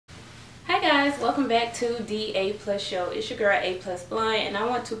guys, welcome back to the A Plus Show. It's your girl A Plus Blonde, and I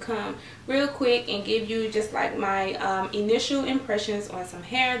want to come real quick and give you just like my initial impressions on some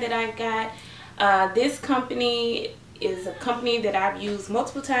hair that I got. This company is a company that I've used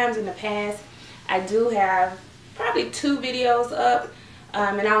multiple times in the past. I do have probably 2 videos up,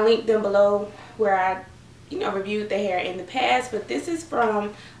 and I'll link them below where I reviewed the hair in the past. But this is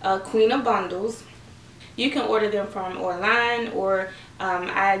from Queen of Bundles. You can order them from online, or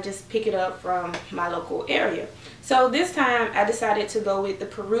I just pick it up from my local area. So this time I decided to go with the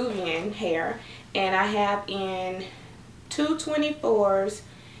Peruvian hair, and I have in 2 24s,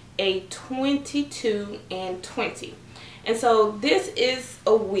 a 22 and 20. And so this is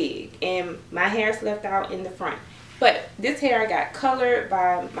a wig, and my hair is left out in the front. But this hair I got colored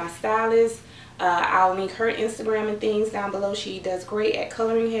by my stylist. I'll link her Instagram and things down below. She does great at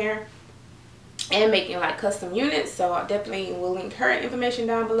coloring hair and making like custom units, so I definitely will link her information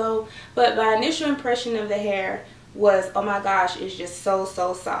down below. But my initial impression of the hair was, oh my gosh, it's just so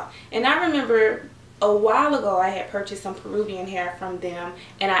soft. And I remember a while ago I had purchased some Peruvian hair from them,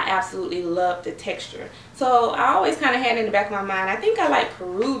 and I absolutely loved the texture. So I always kind of had in the back of my mind, I think I like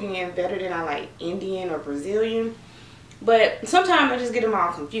Peruvian better than I like Indian or Brazilian, but sometimes I just get them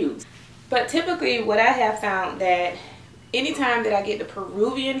all confused. But typically what I have found that anytime that I get the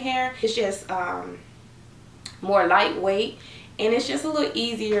Peruvian hair, it's just more lightweight, and it's just a little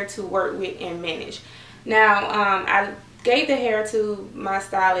easier to work with and manage. Now, I gave the hair to my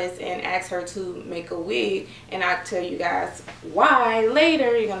stylist and asked her to make a wig, and I'll tell you guys why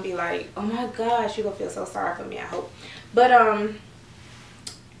later. You're gonna be like, oh my gosh, you're gonna feel so sorry for me, I hope. But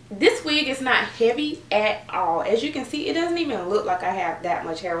this wig is not heavy at all. As you can see, it doesn't even look like I have that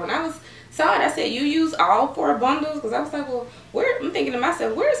much hair. When I saw it, I said, you use all 4 bundles? Because I was like, well, I'm thinking to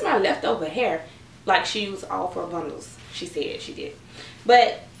myself, where's my leftover hair? Like, she used all 4 bundles. She said she did.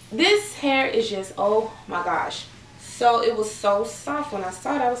 But this hair is just, oh my gosh. So it was so soft. When I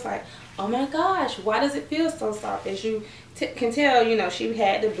saw it, I was like, oh my gosh, why does it feel so soft? As you can tell, she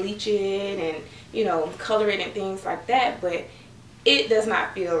had to bleach it and, color it and things like that. But it does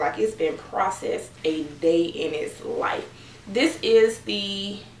not feel like it's been processed a day in its life. This is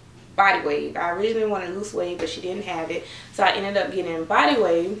the Body Wave. I originally wanted loose wave, but she didn't have it, so I ended up getting Body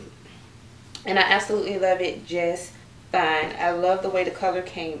Wave, and I absolutely love it just fine. I love the way the color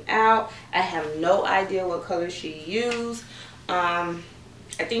came out. I have no idea what color she used. I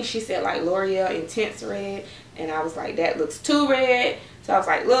think she said like L'Oreal Intense Red, and I was like, that looks too red. So I was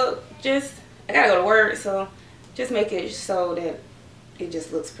like, look, I gotta go to work, so just make it so that it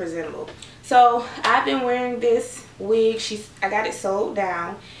just looks presentable. So I've been wearing this wig. I got it sewed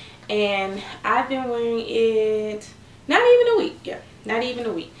down, and I've been wearing it not even a week. Yeah, not even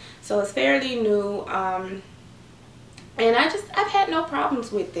a week. So it's fairly new, and I've had no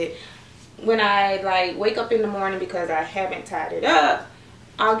problems with it. When I like wake up in the morning, because I haven't tied it up,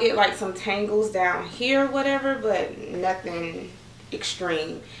 I'll get like some tangles down here, whatever, but nothing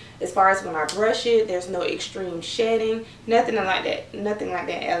extreme. As far as when I brush it, there's no extreme shedding, nothing like that. Nothing like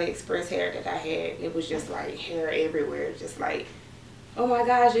that AliExpress hair that I had. It was just like hair everywhere, just like, oh my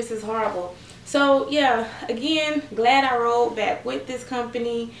gosh, this is horrible. So yeah, again, glad I rolled back with this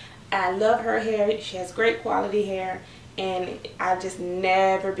company. I love her hair. She has great quality hair, and I've just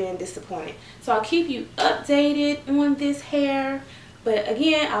never been disappointed. So I'll keep you updated on this hair. But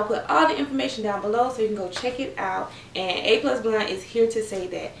again, I'll put all the information down below so you can go check it out. And A Plus Blonde is here to say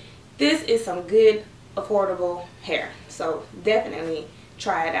that this is some good, affordable hair. So definitely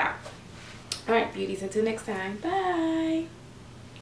try it out. Alright, beauties, until next time. Bye.